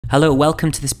Hello,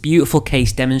 welcome to this beautiful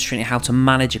case demonstrating how to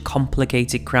manage a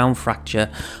complicated crown fracture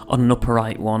on an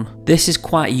upright one. This is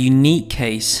quite a unique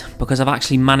case because I've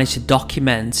actually managed to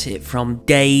document it from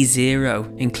day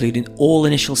zero, including all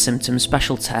initial symptoms,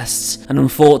 special tests, and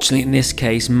unfortunately in this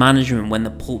case, management when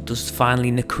the pulp does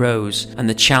finally necrose and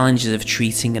the challenges of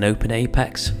treating an open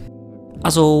apex.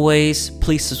 As always,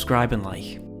 please subscribe and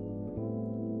like.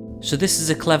 So this is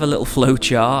a clever little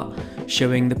flowchart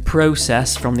showing the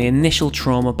process from the initial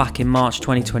trauma back in March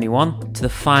 2021 to the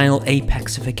final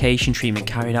Apexification treatment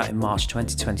carried out in March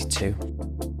 2022.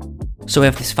 So we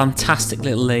have this fantastic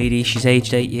little lady, she's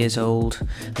aged 8 years old,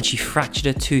 and she fractured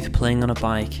her tooth playing on a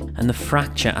bike, and the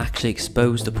fracture actually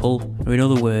exposed the pulp, or in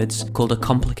other words, called a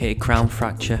complicated crown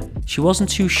fracture. She wasn't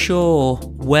too sure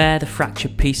where the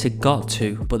fractured piece had got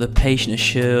to, but the patient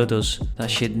assured us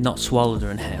that she had not swallowed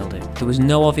or inhaled it. There was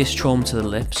no obvious trauma to the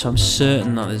lip, so I'm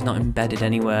certain that it's not embedded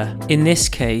anywhere. In this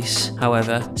case,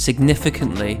 however,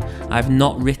 significantly, I've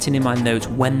not written in my notes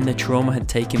when the trauma had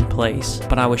taken place,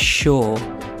 but I was sure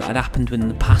that had happened within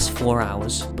the past 4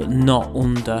 hours, but not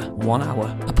under 1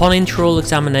 hour. Upon intraoral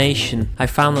examination, I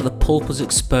found that the pulp was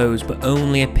exposed but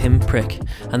only a pinprick,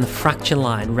 and the fracture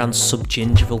line ran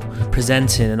subgingival,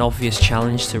 presenting an obvious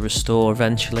challenge to restore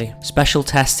eventually. Special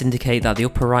tests indicate that the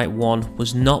upper right one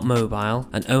was not mobile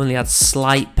and only had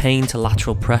slight pain to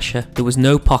lateral pressure. There was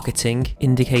no pocketing,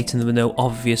 indicating there were no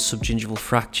obvious subgingival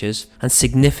fractures, and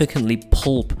significantly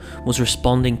pulp was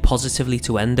responding positively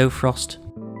to endofrost.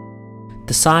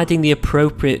 Deciding the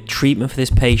appropriate treatment for this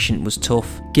patient was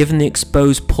tough. Given the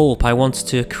exposed pulp, I wanted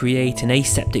to create an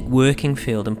aseptic working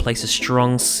field and place a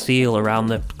strong seal around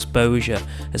the exposure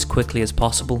as quickly as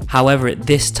possible. However, at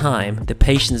this time, the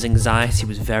patient's anxiety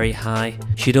was very high.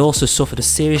 She had also suffered a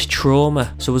serious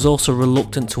trauma, so was also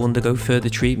reluctant to undergo further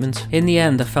treatment. In the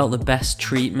end, I felt the best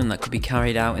treatment that could be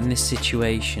carried out in this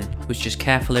situation was just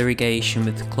careful irrigation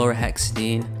with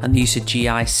chlorhexidine and the use of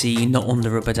GIC, not under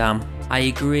rubber dam. I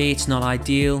agree it's not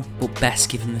ideal, but best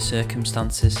given the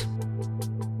circumstances.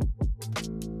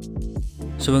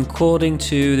 So according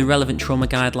to the relevant trauma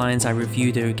guidelines, I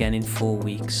reviewed her again in 4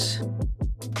 weeks.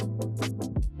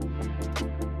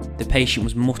 The patient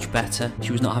was much better,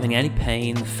 she was not having any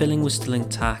pain, the filling was still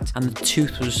intact, and the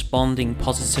tooth was responding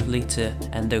positively to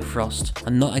endofrost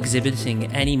and not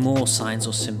exhibiting any more signs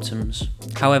or symptoms.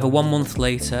 However, 1 month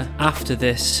later, after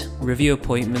this review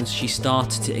appointment, she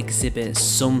started to exhibit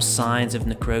some signs of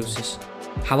necrosis.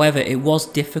 However, it was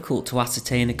difficult to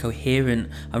ascertain a coherent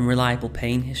and reliable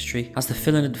pain history, as the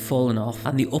filling had fallen off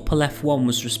and the upper left one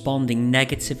was responding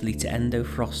negatively to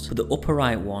endofrost, but the upper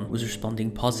right one was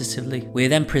responding positively. We are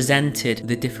then presented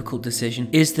with a difficult decision.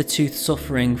 Is the tooth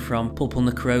suffering from pulpal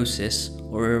necrosis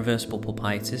or irreversible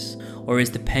pulpitis, or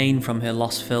is the pain from her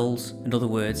lost fills? In other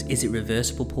words, is it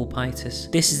reversible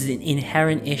pulpitis? This is an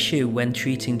inherent issue when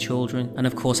treating children, and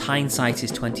of course hindsight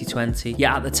is 2020,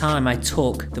 yet at the time I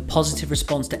took the positive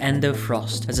response to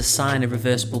endofrost as a sign of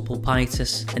reversible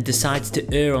pulpitis and decided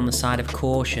to err on the side of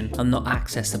caution and not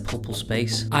access the pulpal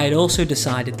space. I had also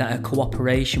decided that her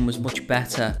cooperation was much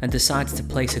better and decided to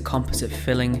place a composite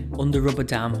filling under rubber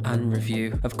dam and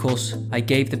review. Of course, I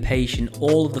gave the patient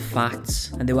all of the facts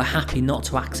and they were happy not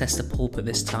to access the pulp at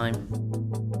this time.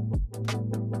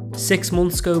 6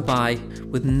 months go by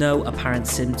with no apparent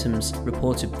symptoms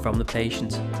reported from the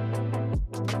patient.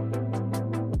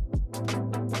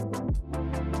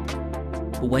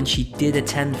 But when she did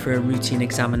attend for a routine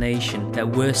examination, there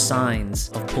were signs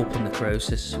of pulpal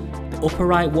necrosis. The upper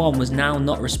right one was now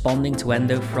not responding to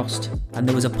endofrost, and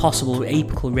there was a possible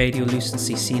apical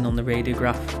radiolucency seen on the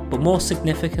radiograph. But more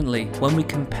significantly, when we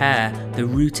compare the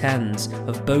root ends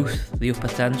of both the upper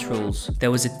dentrals,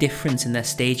 there was a difference in their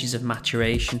stages of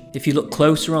maturation. If you look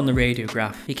closer on the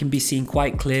radiograph, it can be seen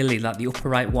quite clearly that the upper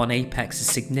right one apex is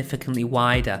significantly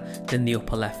wider than the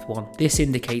upper left one. This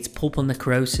indicates pulpal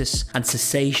necrosis and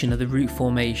cessation of the root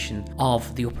formation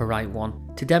of the upper right one.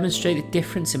 To demonstrate the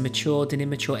difference in matured and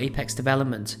immature apex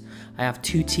development, I have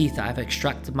 2 teeth that I've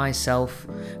extracted myself,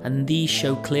 and these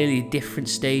show clearly different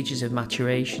stages of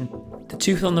maturation. The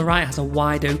tooth on the right has a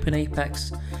wide open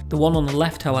apex. The one on the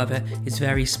left, however, is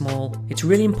very small. It's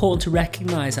really important to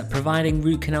recognise that providing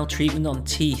root canal treatment on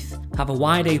teeth that have a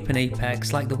wide open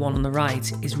apex like the one on the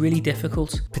right is really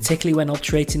difficult, particularly when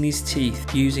obturating these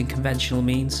teeth using conventional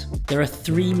means. There are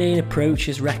 3 main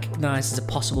approaches recognised as a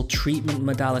possible treatment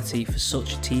modality for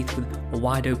such teeth with a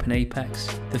wide open apex.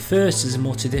 The first is a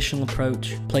more traditional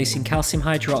approach, placing calcium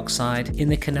hydroxide in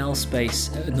the canal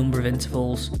space at a number of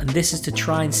intervals, and this is to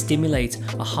try and stimulate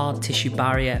a hard tissue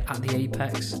barrier at the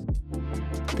apex.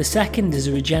 The second is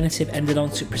a regenerative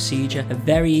endodontic procedure, a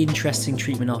very interesting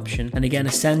treatment option, and again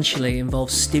essentially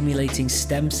involves stimulating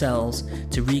stem cells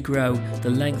to regrow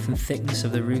the length and thickness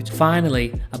of the root.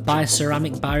 Finally, a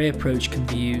bioceramic barrier approach can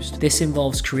be used. This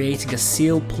involves creating a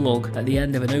sealed plug at the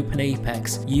end of an open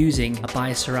apex using a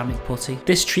bioceramic putty.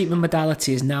 This treatment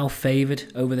modality is now favoured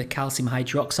over the calcium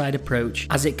hydroxide approach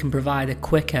as it can provide a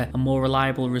quicker and more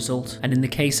reliable result, and in the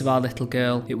case of our little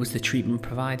girl, it was the treatment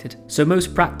provided. So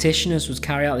most practitioners would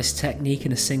carry out this technique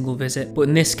in a single visit, but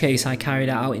in this case I carried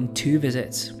it out in 2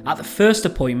 visits. At the first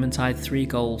appointment I had 3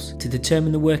 goals: to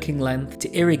determine the working length,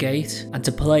 to irrigate, and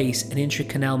to place an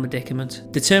intracanal medicament.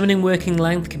 Determining working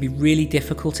length can be really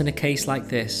difficult in a case like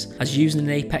this, as using an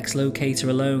apex locator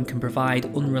alone can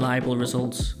provide unreliable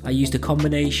results. I used a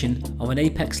combination of an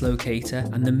apex locator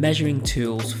and the measuring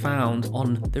tools found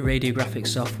on the radiographic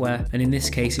software, and in this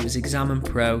case it was Examine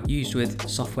Pro used with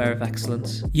Software of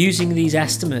Excellence. Using these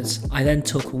estimates, I then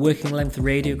took working length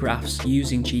radiographs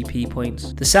using GP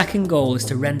points. The second goal is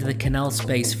to render the canal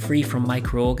space free from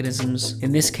microorganisms.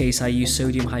 In this case I used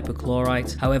sodium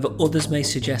hypochlorite, however others may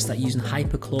suggest that using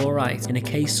hypochlorite in a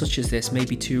case such as this may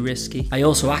be too risky. I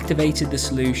also activated the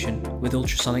solution with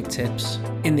ultrasonic tips,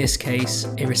 in this case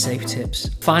Irrisafe tips.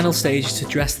 Final stage is to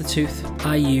dress the tooth.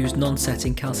 I used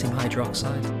non-setting calcium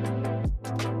hydroxide.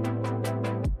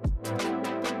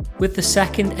 With the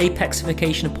second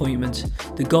apexification appointment,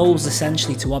 the goal was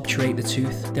essentially to obturate the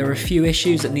tooth. There are a few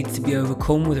issues that needed to be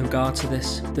overcome with regard to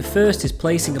this. The first is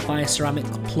placing a bioceramic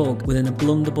plug within a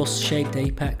blunderbuss shaped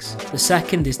apex. The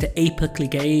second is to apically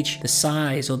gauge the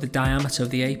size or the diameter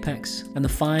of the apex. And the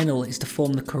final is to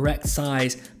form the correct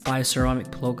size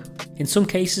bioceramic plug. In some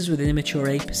cases with immature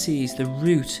apices, the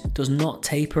root does not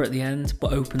taper at the end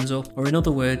but opens up, or in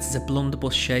other words, it's a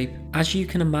blunderbuss shape. As you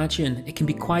can imagine, it can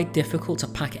be quite difficult to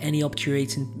pack any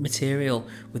obturating material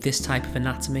with this type of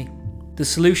anatomy. The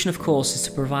solution, of course, is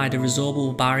to provide a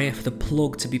resorbable barrier for the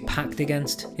plug to be packed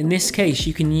against. In this case,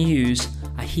 you can use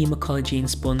a hemocollagen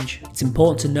sponge. It's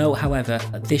important to note, however,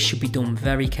 that this should be done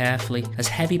very carefully, as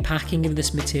heavy packing of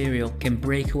this material can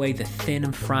break away the thin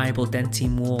and friable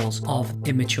dentine walls of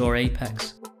immature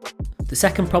apex. The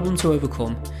second problem to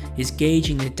overcome is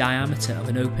gauging the diameter of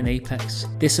an open apex.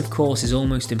 This of course is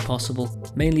almost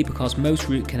impossible, mainly because most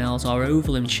root canals are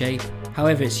oval in shape.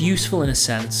 However, it's useful in a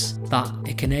sense that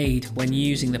it can aid when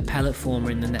using the pellet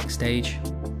former in the next stage.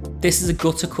 This is a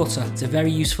gutter cutter. It's a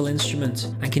very useful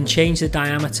instrument and can change the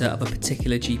diameter of a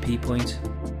particular GP point.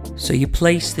 So you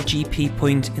place the GP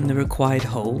point in the required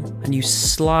hole and you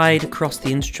slide across the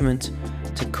instrument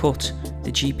to cut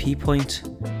the GP point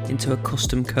into a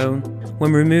custom cone.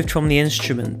 When removed from the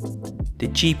instrument, the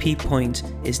GP point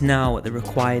is now at the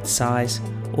required size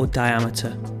or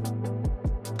diameter.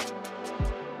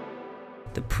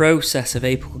 The process of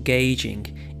apical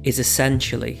gauging is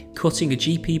essentially cutting a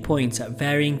GP point at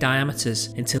varying diameters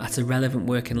until at a relevant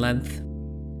working length.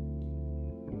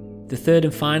 The third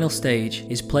and final stage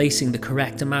is placing the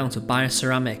correct amount of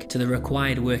bioceramic to the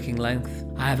required working length.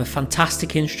 I have a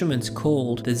fantastic instrument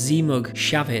called the Zemurg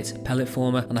Shavit pellet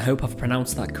former, and I hope I've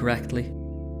pronounced that correctly.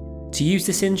 To use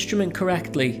this instrument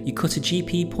correctly, you cut a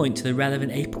GP point to the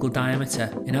relevant apical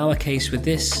diameter. In our case with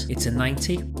this, it's a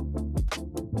 90.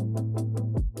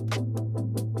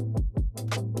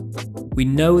 We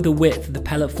know the width of the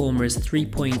pellet former is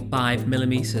 3.5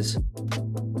 millimeters.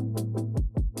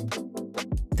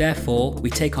 Therefore,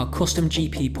 we take our custom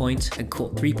GP point and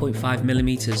cut 3.5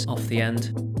 millimeters off the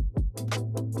end.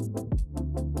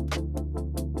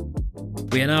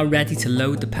 We are now ready to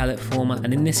load the pellet former,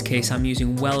 and in this case I'm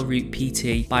using Wellroot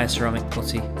PT bioceramic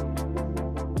putty.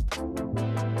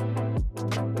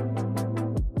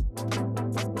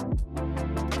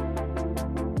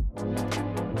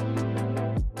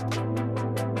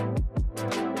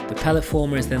 The pellet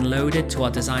former is then loaded to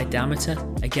our desired diameter.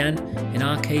 Again, in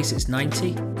our case it's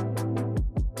 90.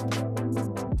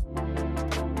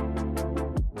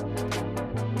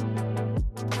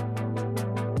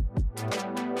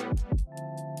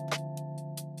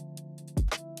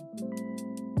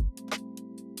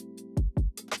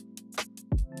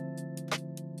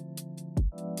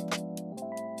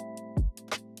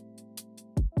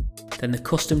 Then the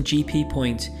custom GP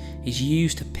point is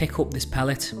used to pick up this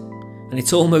pellet, and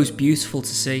it's almost beautiful to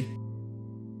see.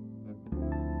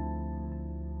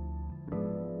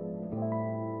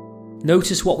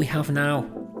 Notice what we have now.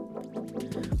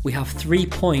 We have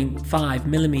 3.5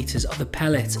 millimeters of the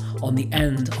pellet on the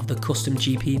end of the custom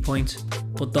GP point,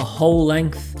 but the whole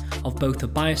length of both the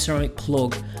bioceramic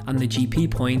plug and the GP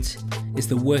point is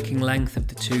the working length of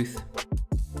the tooth.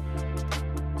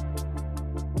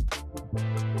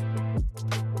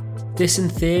 This in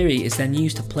theory is then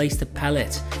used to place the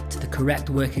pellet to the correct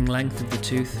working length of the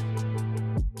tooth.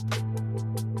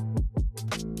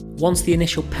 Once the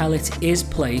initial pellet is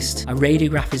placed, a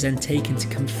radiograph is then taken to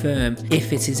confirm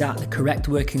if it is at the correct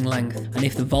working length and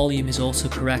if the volume is also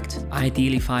correct,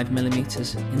 ideally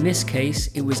 5mm. In this case,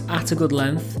 it was at a good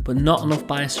length, but not enough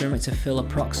bioceramic to fill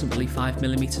approximately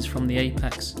 5mm from the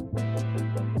apex.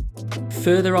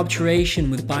 Further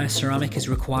obturation with bioceramic is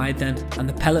required then, and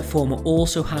the pellet former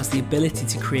also has the ability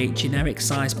to create generic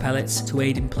size pellets to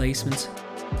aid in placement.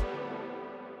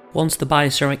 Once the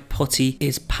bioceramic putty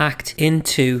is packed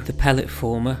into the pellet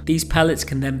former, these pellets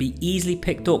can then be easily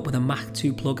picked up with a Mach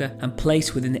 2 plugger and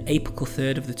placed within the apical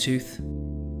third of the tooth.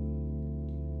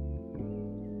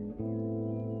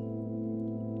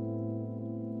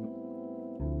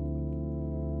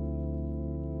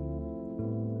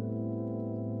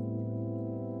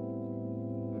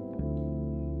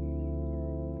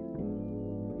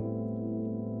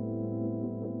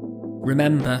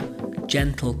 Remember,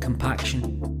 gentle compaction.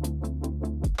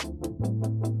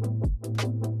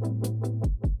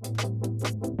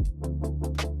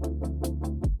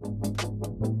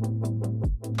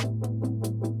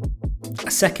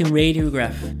 A second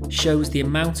radiograph shows the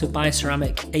amount of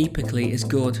bioceramic apically is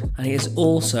good, and it is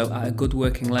also at a good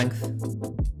working length.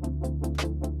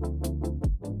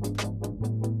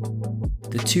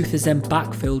 The tooth is then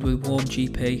backfilled with warm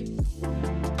GP.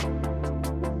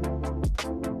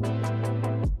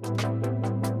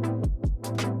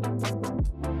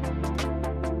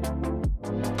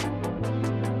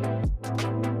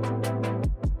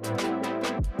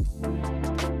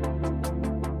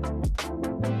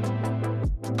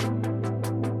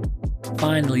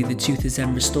 Finally, the tooth is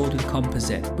then restored with a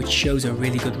composite, which shows a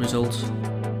really good result.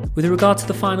 With regard to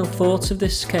the final thoughts of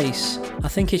this case, I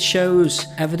think it shows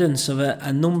evidence of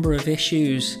a number of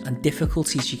issues and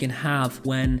difficulties you can have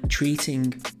when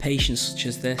treating patients such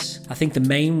as this. I think the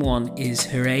main one is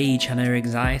her age and her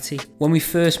anxiety. When we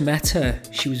first met her,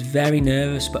 she was very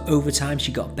nervous, but over time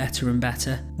she got better and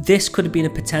better. This could have been a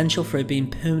potential for her being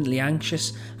permanently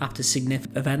anxious after a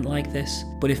significant event like this,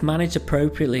 but if managed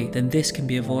appropriately, then this can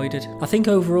be avoided. I think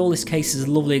overall this case is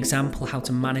a lovely example of how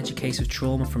to manage a case of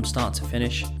trauma from start to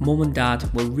finish. Mum and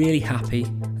Dad were really happy,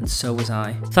 and so was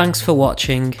I. Thanks for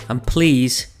watching, and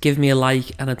please give me a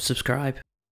like and a subscribe.